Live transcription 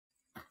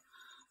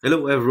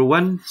Hello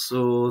everyone.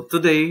 So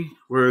today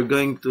we're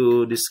going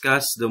to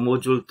discuss the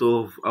module 2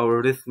 of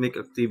our rhythmic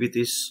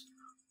activities,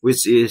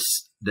 which is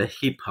the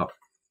hip hop.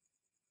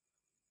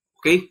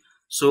 Okay?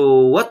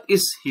 So what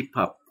is hip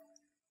hop?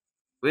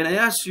 When I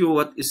ask you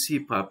what is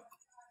hip hop,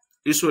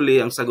 usually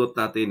ang sagot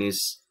natin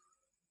is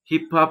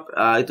hip hop,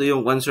 ito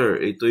yung answer,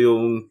 ito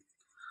yung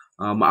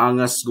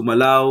maangas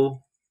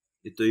gumalaw,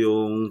 ito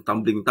yung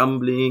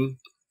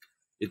tumbling-tumbling,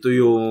 ito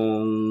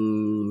yung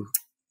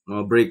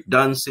mga break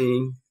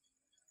dancing,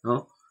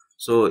 no?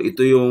 So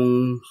ito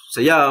yung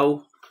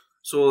sayaw.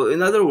 So in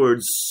other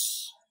words,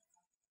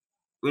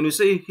 when we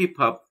say hip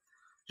hop,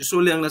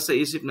 usually ang nasa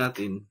isip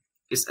natin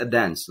is a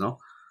dance, no?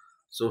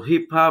 So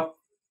hip hop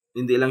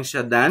hindi lang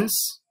siya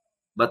dance,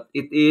 but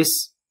it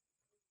is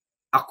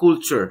a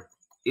culture.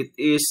 It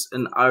is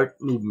an art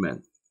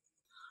movement.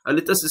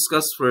 Let us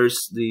discuss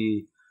first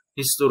the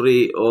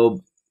history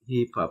of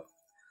hip hop.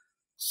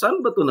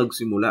 Saan ba 'to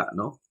nagsimula,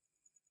 no?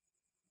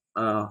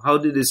 How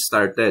did it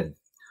started?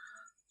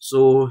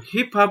 So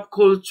hip hop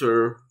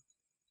culture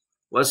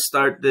was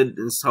started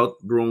in South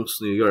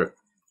Bronx, New York,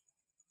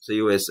 sa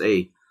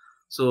USA.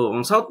 So,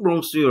 ang South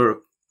Bronx, New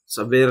York,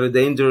 it's a very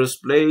dangerous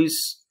place.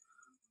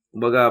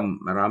 Kumbaga,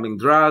 maraming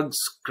drugs,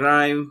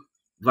 crime,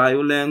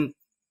 violent,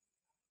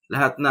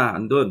 lahat na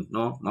andun,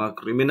 no? Mga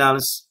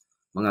criminals,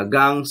 mga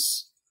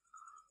gangs.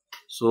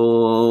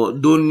 So,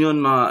 doon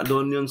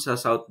yun sa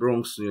South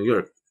Bronx, New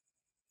York.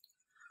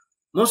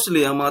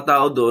 Mostly, ang mga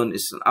tao doon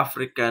is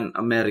African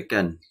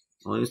American.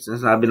 O,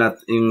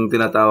 yung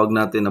tinatawag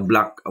natin na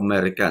Black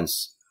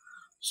Americans.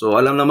 So,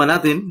 alam naman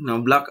natin na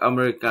Black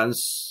Americans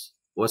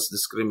was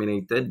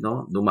discriminated,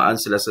 no? Dumaan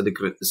sila sa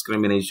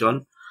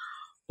discrimination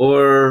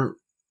or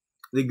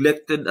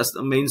neglected as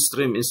a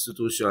mainstream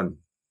institution.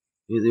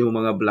 Yun yung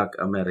mga Black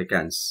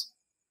Americans.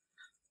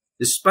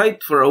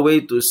 Despite for a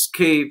way to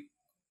escape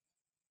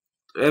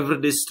to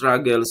everyday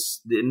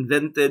struggles, they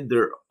invented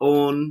their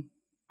own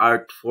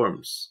art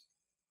forms.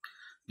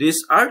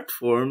 These art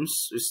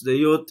forms is the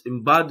youth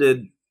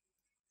embodied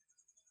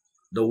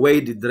the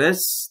way they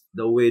dress,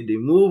 the way they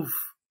move,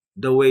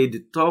 the way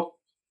they talk,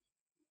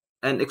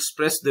 and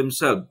express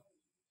themselves.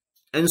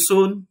 And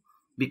soon,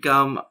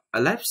 become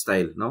a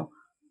lifestyle, no?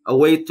 A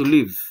way to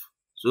live.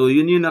 So,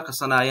 yun yung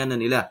nakasanayan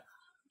na nila.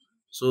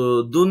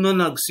 So, doon na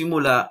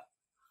nagsimula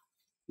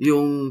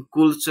yung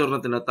culture na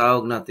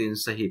tinatawag natin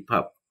sa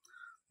hip-hop.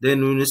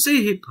 Then, when we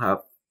say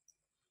hip-hop,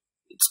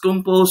 it's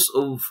composed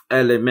of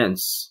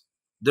elements.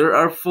 There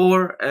are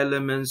 4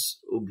 elements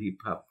of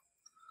hip-hop.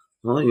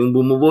 No? Yung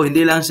bumubuo,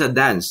 hindi lang sa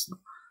dance. No?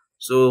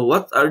 So,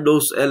 what are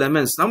those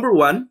elements? Number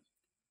 1,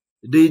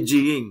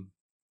 DJing.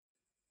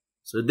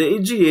 So,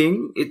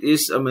 DJing, it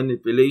is a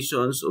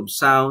manipulations of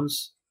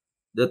sounds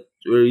that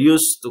were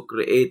used to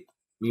create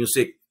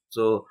music.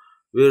 So,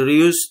 we're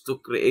used to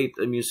create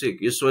a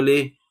music.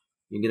 Usually,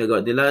 yung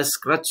ginagawa nila,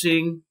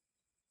 scratching,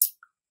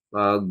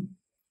 pag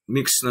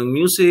mix ng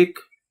music,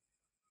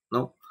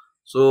 no?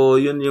 So,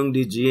 yun yung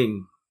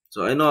DJing.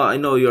 So, I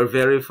know you're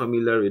very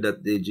familiar with that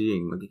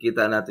DJing.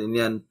 Makikita natin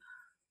yan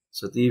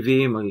sa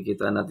TV,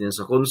 makikita natin yan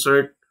sa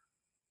concert,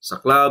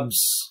 sa clubs.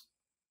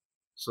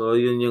 So,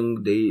 yun yung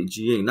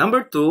DJing.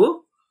 Number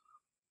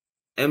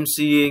 2,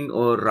 MCing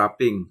or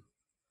rapping.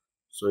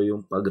 So,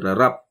 yung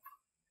pagra-rap.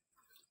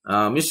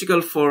 Musical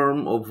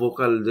form of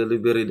vocal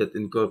delivery that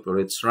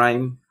incorporates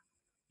rhyme,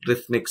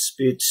 rhythmic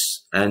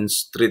speech, and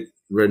street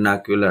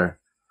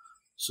vernacular.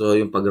 So,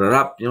 yung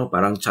pagra-rap,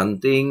 parang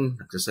chanting,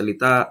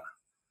 nagsasalita.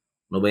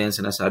 Ano ba yan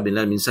sinasabi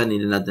nila? Minsan,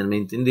 hindi natin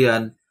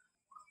maintindihan.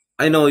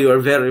 I know you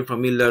are very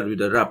familiar with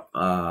the rap.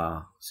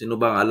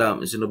 Sino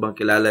bang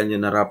kilala niyo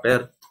na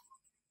rapper?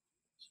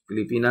 Sa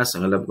Pilipinas,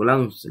 ang alam ko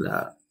lang,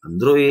 sila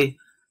Androy,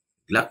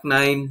 Glock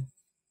 9.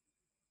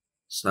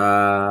 Sa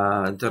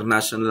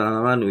international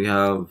naman, we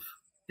have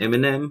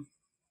Eminem.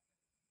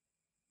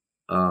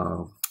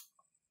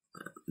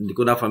 Hindi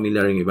ko na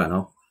familiar yung iba,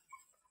 no?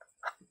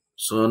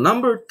 So,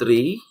 number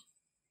 3,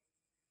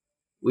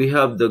 we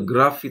have the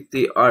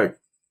graffiti art.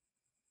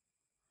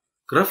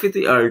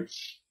 Graffiti art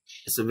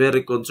is a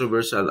very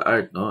controversial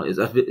art, no?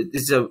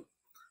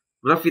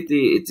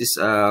 Graffiti, it is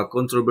a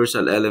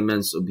controversial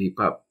elements of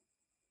hip-hop.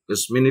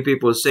 Because many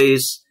people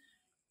says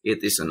it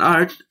is an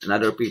art, and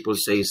other people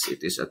says it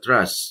is a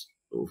trash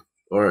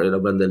or a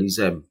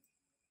vandalism.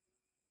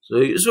 So,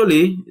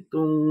 usually,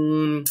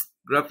 itong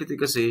graffiti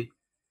kasi,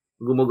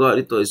 gumagawa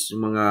dito is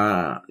yung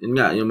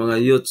mga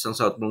youths ng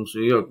South Bronx,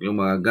 New York,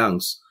 yung mga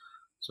gangs.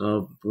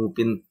 So,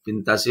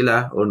 pinta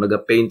sila or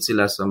nag-paint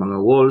sila sa mga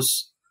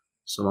walls,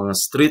 sa mga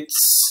streets,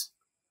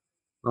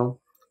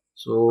 no?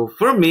 So,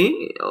 for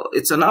me,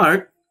 it's an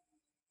art.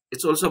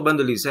 It's also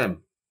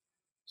vandalism.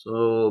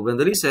 So,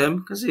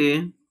 vandalism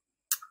kasi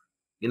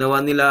ginawa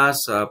nila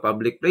sa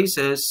public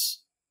places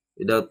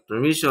without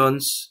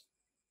permissions.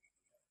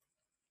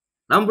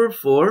 Number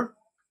 4,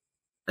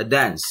 a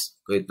dance.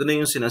 So, ito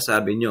na yung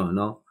sinasabi nyo,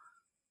 no?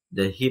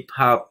 The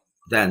hip-hop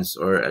dance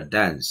or a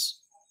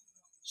dance.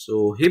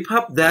 So,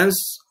 hip-hop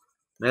dance,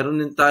 meron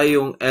din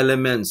tayong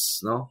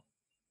elements, no?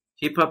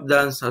 Hip-hop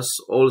dance has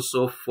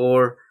also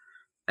 4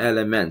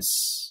 elements.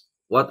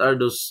 What are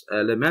those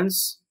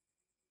elements?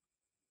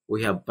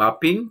 We have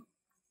popping,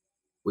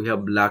 we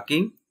have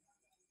locking.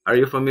 Are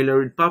you familiar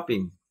with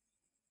popping?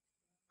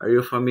 Are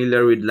you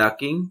familiar with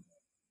locking,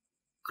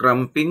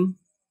 cramping,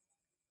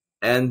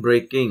 and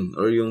breaking,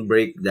 or yung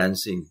break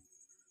dancing?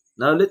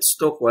 Now let's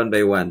talk one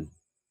by one.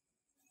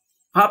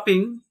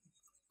 Popping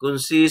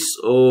consists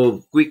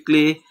of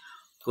quickly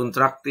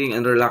contracting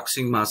and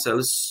relaxing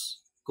muscles,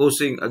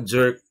 causing a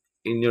jerk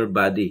in your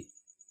body.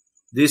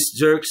 These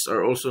jerks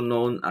are also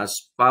known as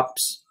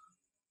pops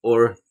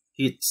or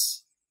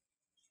hits.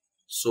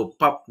 So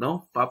pop,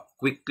 no? Pop,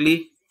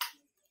 quickly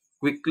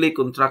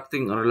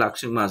contracting or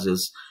relaxing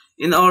muscles.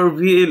 In our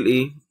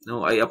VLE,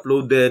 I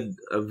uploaded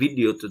a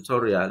video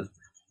tutorial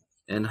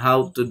on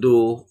how to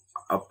do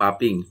a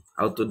popping,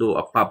 how to do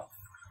a pop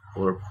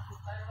or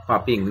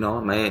popping, no?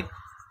 May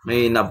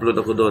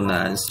na-upload ako doon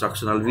na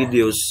instructional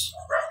videos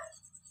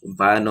kung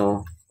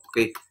paano.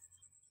 Okay.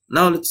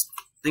 Now, let's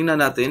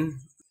tingnan natin.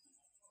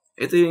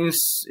 Ito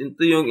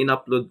yung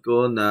in-upload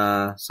ko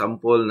na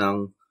sample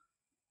ng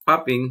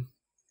popping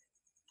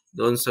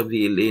doon sa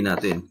VLA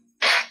natin.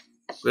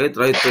 Okay,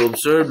 try to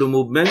observe the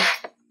movement,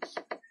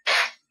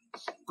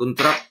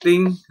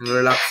 contracting and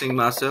relaxing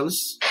muscles.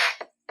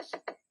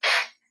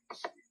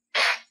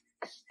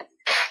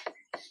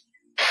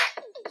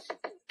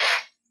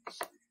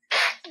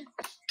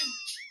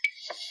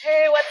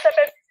 Hey, what's up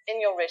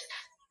in your wrist?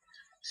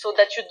 So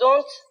that you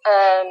don't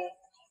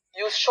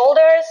use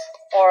shoulders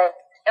or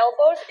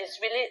elbows.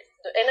 It's really,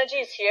 the energy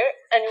is here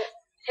and you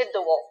hit the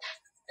wall.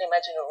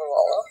 Imagine a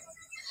wall. Huh?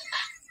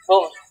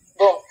 Boom,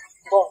 boom,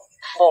 boom,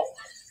 boom.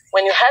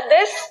 When you had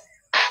this.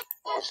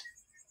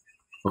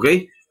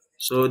 Okay.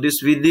 So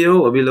this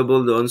video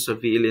available doon sa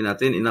VLA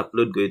natin.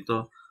 In-upload ko ito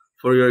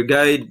for your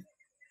guide,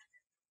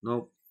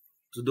 no,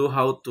 to do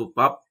how to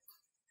pop,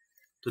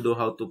 to do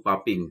how to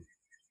popping.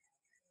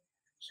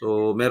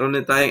 So meron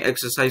din tayong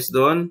exercise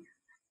doon.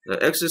 The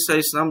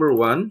exercise number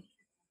 1.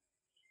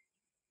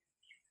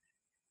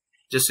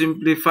 Just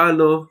simply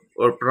follow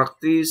or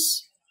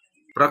practice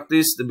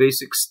the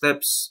basic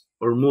steps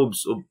or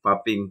moves of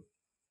popping.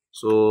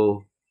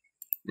 So,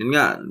 yun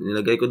nga,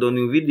 nilagay ko doon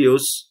yung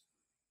videos.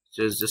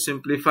 Just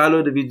simply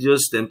follow the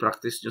videos, then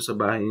practice nyo sa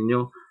bahay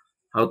niyo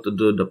how to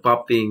do the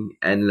popping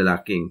and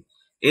locking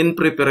in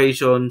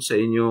preparation sa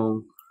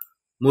inyong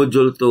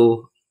Module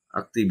 2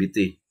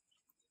 activity.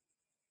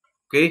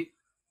 Okay?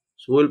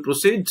 So, we'll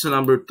proceed sa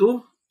number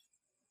 2.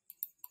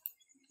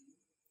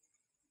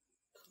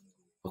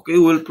 Okay,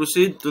 we'll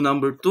proceed to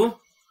number 2.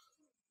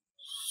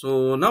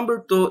 So, number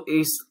 2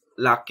 is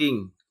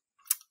locking.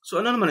 So,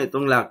 ano naman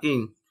itong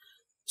locking?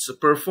 So,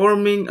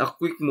 performing a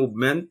quick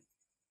movement,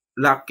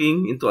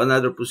 locking into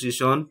another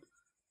position,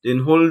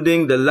 then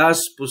holding the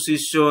last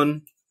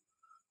position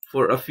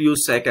for a few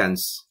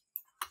seconds.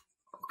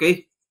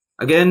 Okay?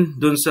 Again,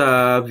 dun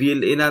sa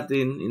VLA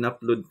natin,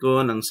 in-upload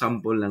ko ng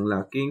sample ng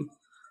locking,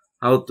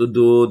 how to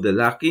do the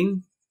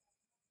locking,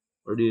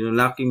 or the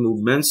locking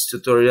movements,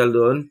 tutorial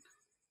doon.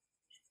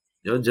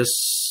 You know,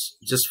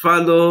 just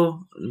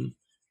follow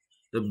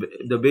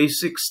the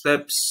basic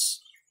steps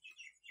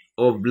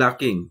of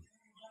locking.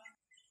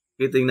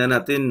 Okay, tingnan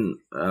natin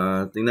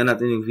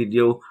yung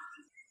video.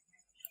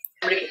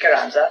 I'm Ricky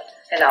Carranza,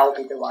 and I will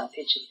be the one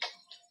teaching.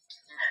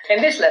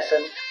 In this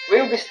lesson, we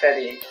will be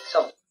studying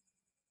some.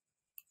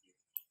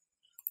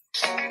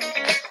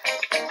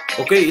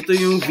 Okay, ito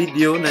yung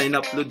video na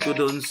in-upload ko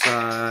doon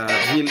sa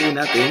VLA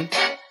natin.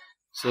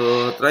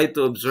 So, try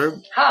to observe.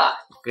 Hi,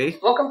 okay?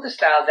 Welcome to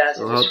Style Dance.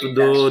 So, how to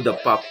do the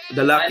pop,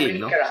 the locking,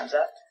 no? Carranza,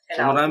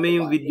 So,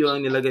 marami yung video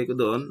ang nilagay ko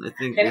doon. I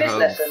think we in this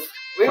have lesson,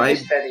 we will be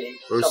 5 studying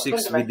or 6 some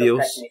fundamental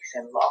videos. techniques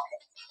in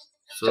locking.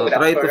 So,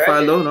 try to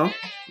follow, no?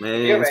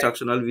 May you're ready,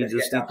 instructional let's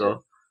videos get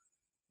dito.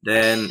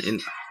 Then,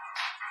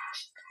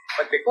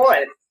 But before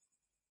anything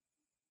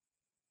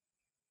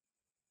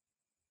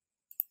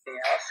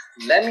else,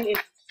 let me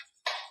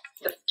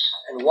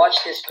and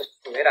watch this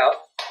pull it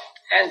out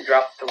and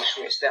drop those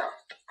wrists down.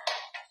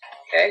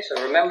 Okay, so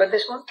remember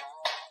this one.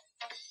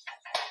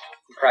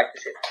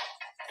 Practice it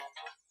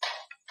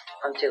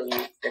until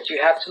that you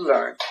have to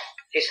learn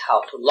is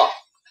how to lock.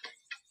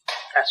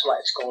 That's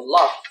why it's called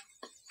lock.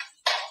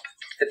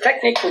 The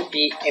technique would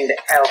be in the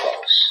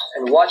elbows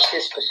and watch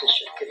this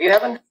position. If you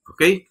haven't.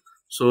 okay.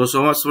 So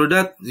much for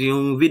that.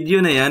 Yung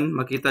video na yan,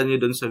 makita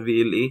nyo doon sa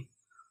VLA.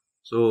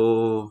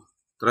 So,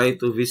 try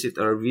to visit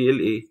our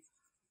VLA.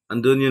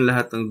 Andun yung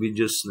lahat ng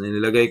videos na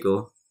nilagay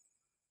ko.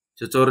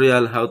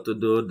 Tutorial how to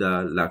do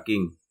the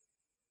locking.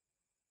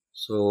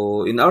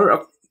 So, in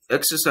our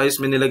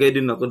exercise, may nilagay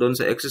din ako doon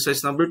sa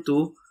exercise number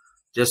 2.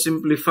 Just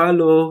simply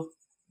follow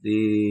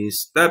the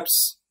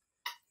steps.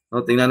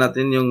 No, tingnan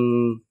natin yung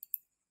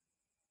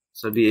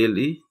sa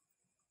VLE.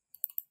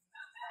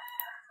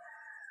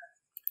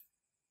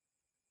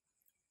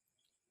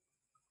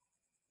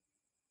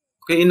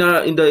 Okay, in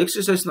the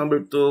exercise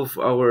number 2 of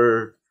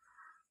our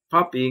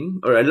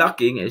popping, or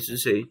locking, I should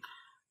say,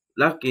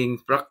 locking,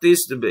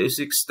 practice the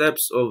basic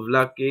steps of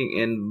locking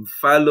and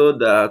follow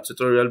the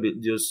tutorial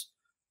videos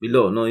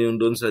below, no, yung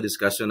doon sa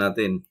discussion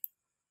natin.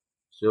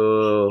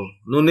 So,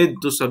 no need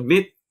to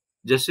submit.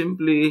 Just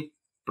simply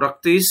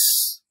practice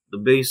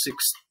the basic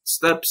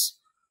steps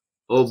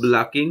of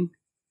locking.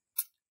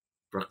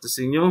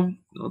 Practicing nyo.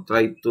 No?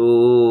 Try to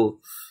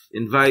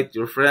invite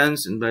your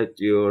friends, invite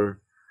your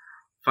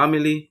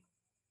family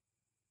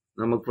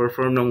na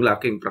mag-perform ng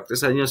locking.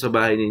 Practicean nyo sa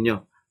bahay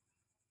ninyo.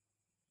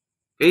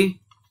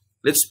 Okay?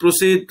 Let's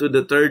proceed to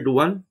the third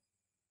one.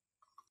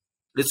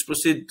 Let's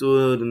proceed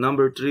to the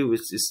number 3,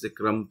 which is the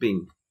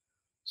cramping.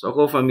 So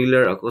ako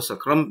familiar ako sa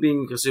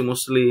cramping kasi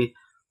mostly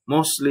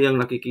ang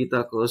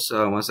nakikita ko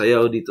sa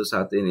masayaw dito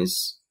sa atin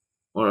is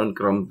more on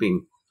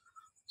cramping.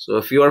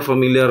 So if you are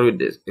familiar with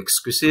the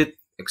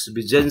Exquisite,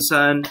 XB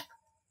Jensen,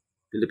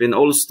 Philippine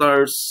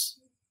All-Stars,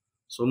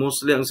 so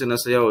mostly ang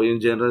sinasayaw,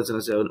 yung general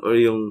sinasayaw or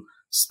yung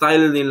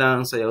style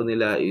nila, ang sayaw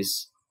nila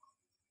is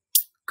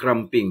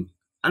cramping.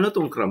 Ano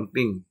tong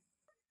cramping?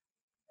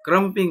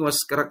 Cramping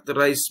was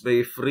characterized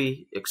by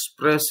free,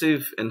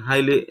 expressive, and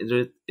highly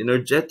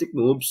energetic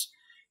moves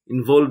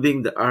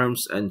involving the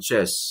arms and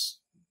chest.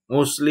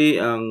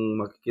 Mostly, ang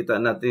makikita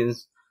natin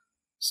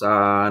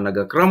sa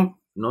naga-cramp,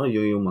 no,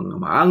 yung mga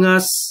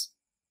maangas,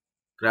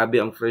 grabe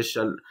ang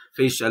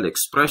facial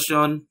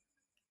expression,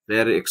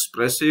 very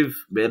expressive,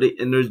 very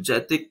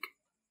energetic,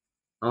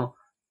 no?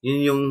 Yun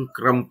yung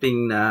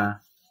cramping na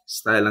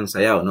style ng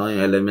sayaw, no?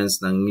 Yung elements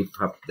ng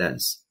hip-hop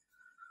dance.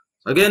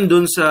 Again,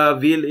 dun sa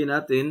VLE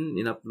natin,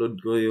 in-upload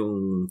ko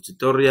yung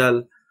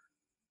tutorial,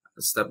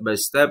 step by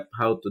step,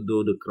 how to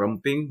do the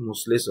cramping,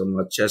 mostly sa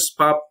mga chest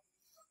pop,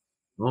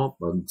 no?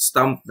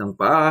 Pag-stamp ng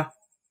paa,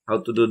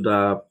 how to do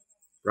the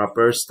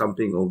proper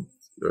stamping of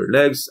your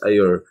legs,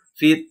 your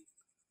feet,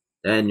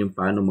 and yung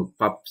paano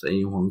mag-pop sa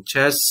inyong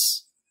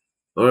chest,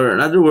 or in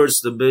other words,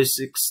 the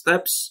basic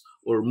steps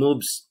or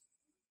moves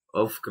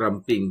of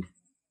cramping.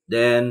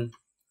 Then,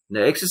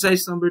 the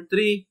exercise number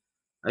 3,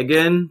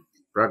 again,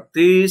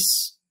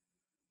 practice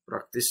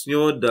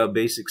nyo the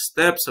basic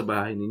steps sa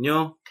bahay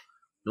ninyo.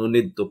 No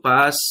need to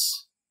pass.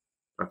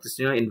 Practice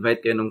nyo,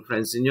 invite kayo ng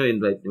friends ninyo,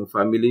 invite yung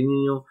family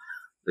ninyo,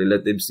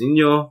 relatives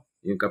ninyo,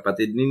 yung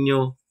kapatid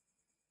ninyo.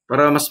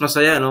 Para mas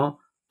masaya, no?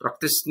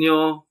 Practice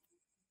nyo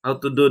how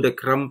to do the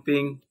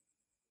cramping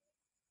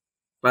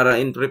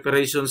para in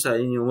preparation sa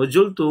inyong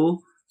module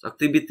 2, sa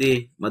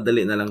activity,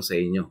 madali na lang sa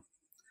inyo.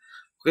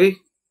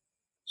 Okay?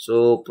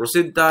 So,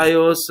 proceed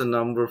tayo sa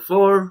number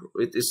 4,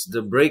 which is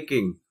the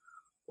breaking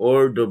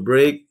or the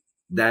break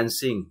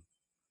dancing.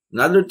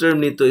 Another term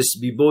nito is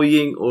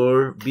b-boying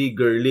or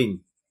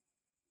b-girling.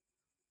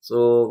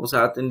 So, kung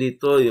sa atin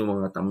dito, yung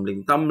mga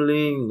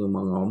tumbling-tumbling, yung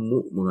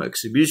mga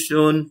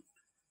exhibition,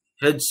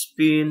 head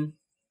spin,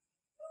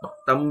 back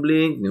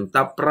tumbling, yung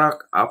top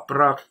rock, up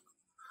rock,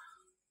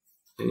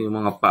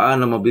 yung mga paa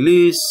na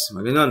mabilis,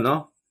 mga ganun, no?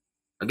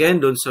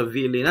 Again, doon sa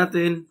VLE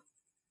natin,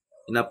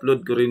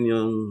 in-upload ko rin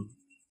yung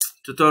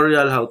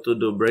tutorial how to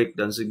do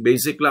breakdancing.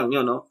 Basic lang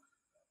yun, no?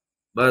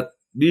 But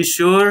be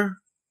sure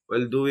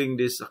while doing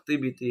this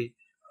activity,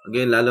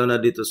 again, lalo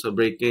na dito sa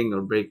breaking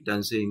or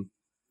breakdancing,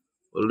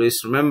 always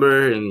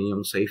remember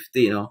yung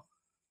safety, no?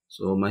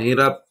 So,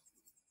 mahirap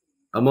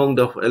among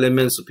the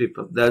elements of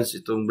hip-hop dance,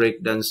 itong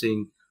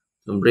breakdancing,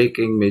 itong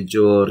breaking,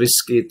 medyo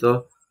risky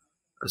ito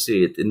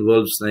kasi it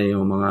involves na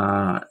yung mga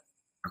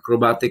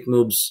acrobatic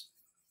moves.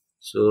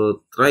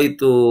 So, try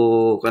to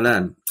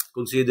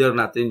consider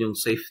natin yung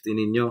safety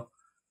ninyo.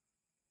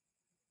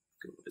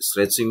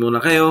 Stretching muna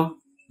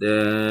kayo.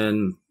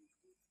 Then,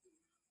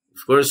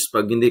 of course,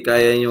 pag hindi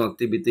kaya yung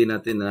activity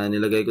natin na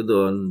nilagay ko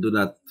doon, do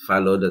not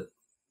follow that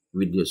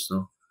videos,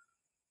 no?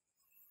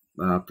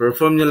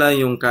 Perform nyo lang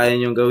yung kaya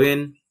nyo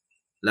gawin,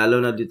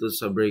 lalo na dito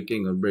sa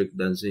breaking or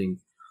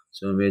breakdancing.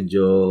 So,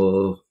 medyo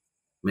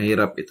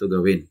mahirap ito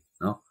gawin,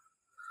 no?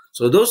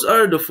 So, those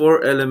are the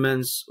 4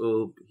 elements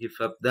of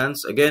hip-hop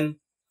dance.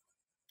 Again,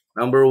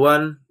 number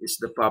 1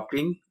 is the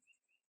popping.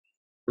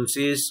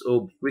 Consists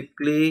of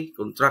quickly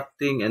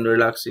contracting and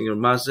relaxing your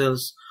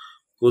muscles,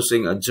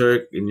 causing a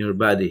jerk in your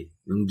body.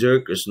 Yung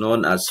jerk is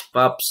known as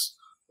pops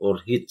or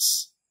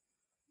hits.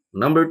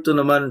 Number 2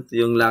 naman,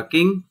 yung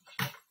locking.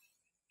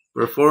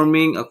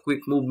 Performing a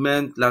quick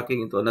movement,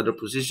 locking into another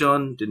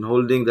position, then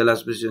holding the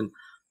last position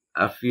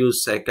a few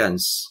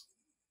seconds.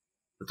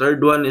 The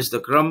third one is the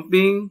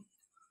cramping,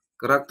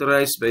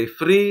 characterized by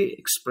free,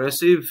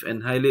 expressive,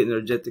 and highly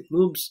energetic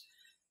moves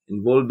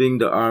involving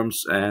the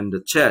arms and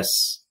the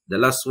chest. The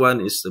last one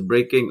is the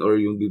breaking or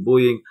yung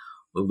b-boying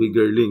or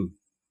b-girling.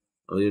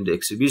 O yung the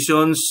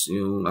exhibitions,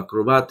 yung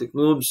acrobatic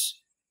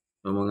moves,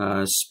 yung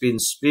mga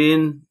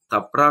spin-spin,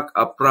 top rock,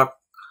 up rock.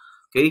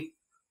 Okay?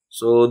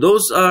 So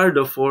those are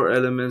the 4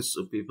 elements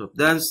of hip-hop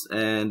dance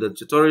and the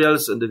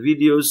tutorials and the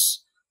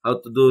videos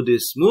how to do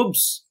these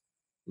moves.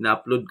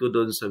 In-upload ko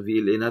doon sa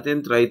VLE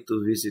natin. Try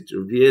to visit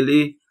your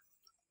VLE.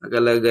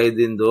 Nakalagay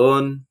din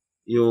doon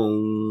yung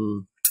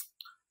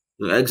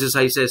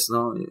exercises,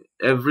 no?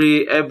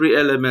 Every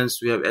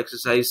elements we have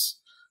exercise.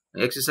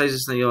 Ang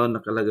exercises na yon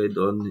nakalagay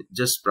doon.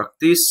 Just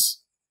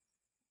practice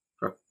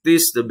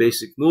the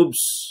basic moves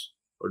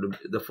or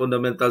the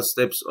fundamental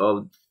steps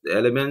of the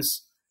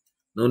elements.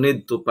 No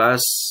need to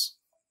pass.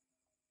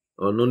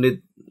 or no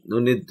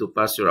need to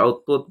pass your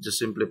output. Just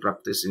simply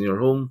practice in your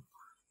home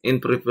in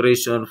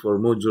preparation for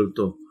module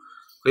 2.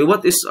 Okay,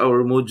 what is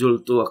our module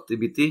 2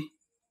 activity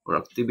or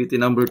activity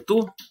number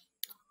 2?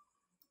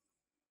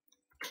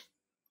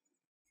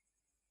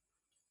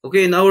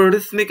 Okay, in our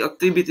rhythmic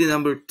activity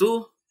number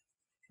 2,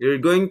 you're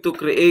going to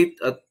create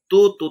a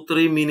 2 to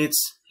 3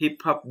 minutes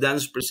hip-hop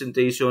dance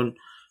presentation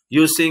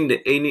using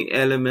the any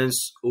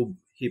elements of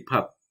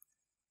hip-hop.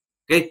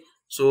 Okay,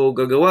 so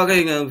gagawa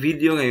kayo ng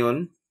video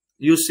ngayon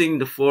using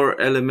the 4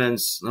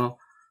 elements,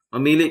 no?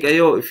 Mamili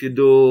kayo if you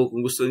do,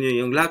 kung gusto niyo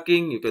yung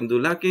locking, you can do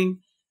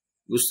locking.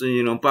 Gusto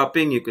niyo ng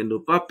popping, you can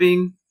do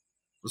popping.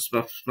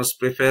 Mas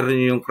prefer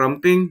niyo yung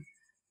cramping,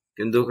 you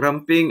can do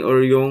cramping, or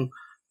yung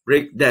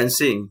break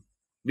dancing.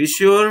 Be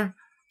sure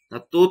na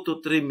 2 to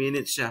 3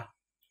 minutes siya.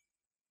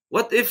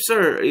 What if,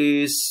 sir,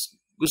 is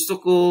gusto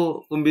ko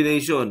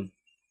combination,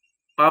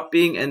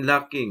 popping and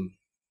locking?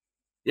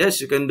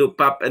 Yes, you can do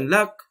pop and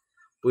lock.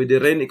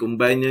 Pwede rin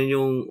i-combine nyo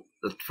yung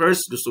at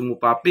first gusto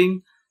mo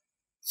popping,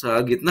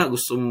 sa gitna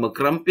gusto mo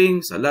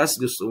mag-cramping, sa last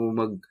gusto mo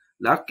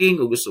mag-locking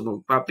o gusto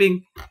mo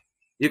mag-popping.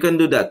 You can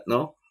do that,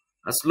 no?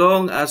 As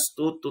long as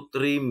 2 to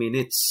 3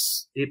 minutes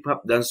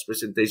hip-hop dance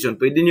presentation.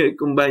 Pwede nyo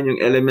i-combine yung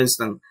elements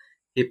ng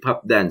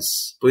hip-hop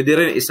dance. Pwede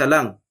rin isa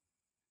lang.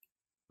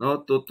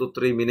 No? 2 to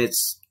 3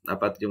 minutes.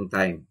 Dapat yung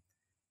time.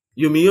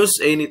 You may use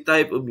any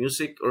type of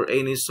music or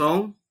any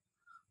song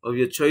of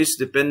your choice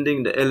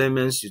depending the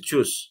elements you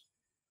choose.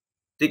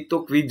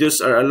 TikTok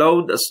videos are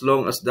allowed as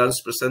long as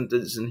dance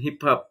presented in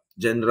hip-hop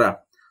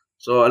genre.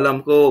 So,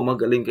 alam ko,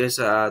 magaling kayo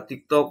sa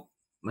TikTok.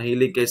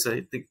 Mahilig kayo sa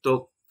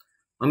TikTok.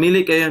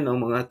 Mamili kayo ng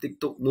mga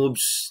TikTok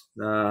moves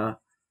na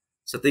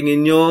sa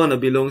tingin nyo na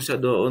belong siya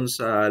doon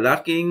sa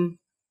locking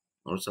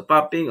or sa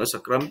popping or sa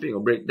cramping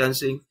or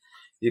breakdancing.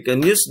 You can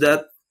use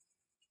that,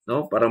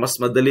 no, para mas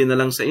madali na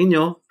lang sa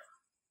inyo.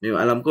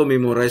 Alam ko,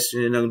 memorize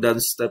nyo ng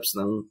dance steps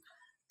ng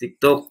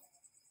TikTok.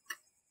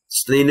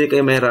 So, hindi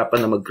kayo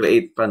mahirapan na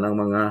mag-create pa ng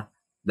mga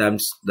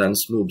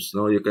dance moves.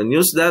 No? You can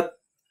use that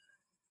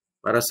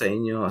para sa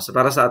inyo,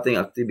 para sa ating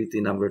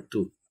activity number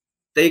 2.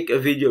 Take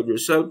a video of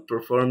yourself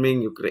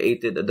performing. You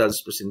created a dance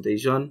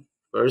presentation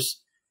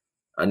first.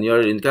 And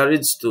you're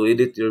encouraged to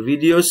edit your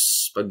videos.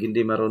 Pag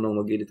hindi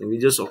marunong mag-edit ng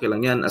videos, okay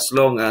lang yan. As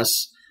long as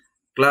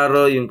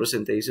klaro yung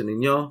presentation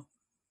ninyo,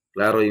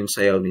 klaro yung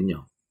sayaw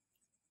ninyo.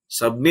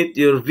 Submit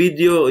your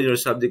video on your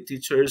subject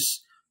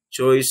teacher's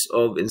choice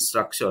of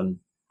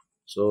instruction.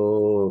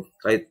 So,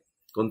 kahit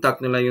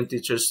contact nyo lang yung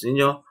teachers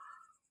ninyo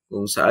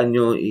kung saan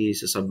nyo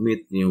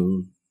i-submit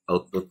yung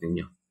output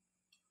ninyo.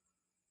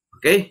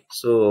 Okay,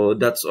 so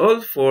that's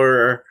all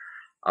for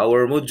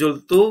our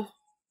module 2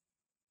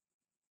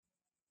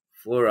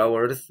 for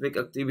our rhythmic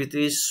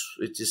activities,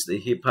 which is the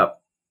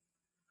hip-hop.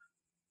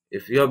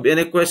 If you have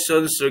any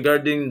questions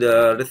regarding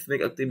the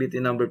rhythmic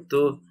activity number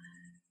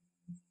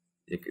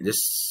 2, you can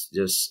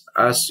just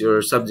ask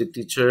your subject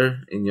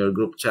teacher in your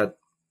group chat.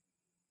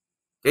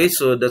 Okay,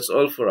 so that's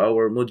all for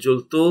our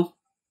module 2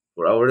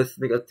 for our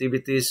rhythmic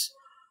activities,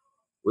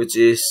 which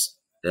is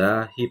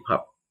the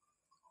hip-hop.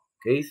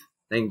 Okay,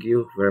 thank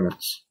you very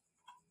much.